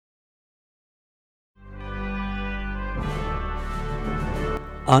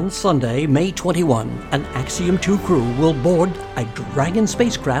On Sunday, May 21, an Axiom 2 crew will board a Dragon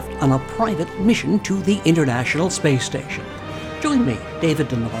spacecraft on a private mission to the International Space Station. Join me, David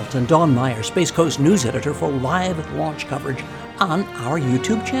Denault, and Dawn Meyer, Space Coast news editor, for live launch coverage on our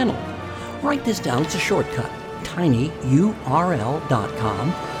YouTube channel. Write this down, it's a shortcut,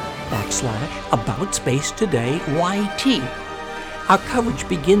 tinyurl.com/AboutSpaceTodayYT. Our coverage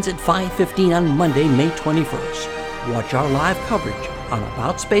begins at 5:15 on Monday, May 21st. Watch our live coverage on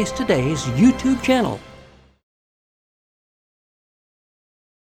About Space Today's YouTube channel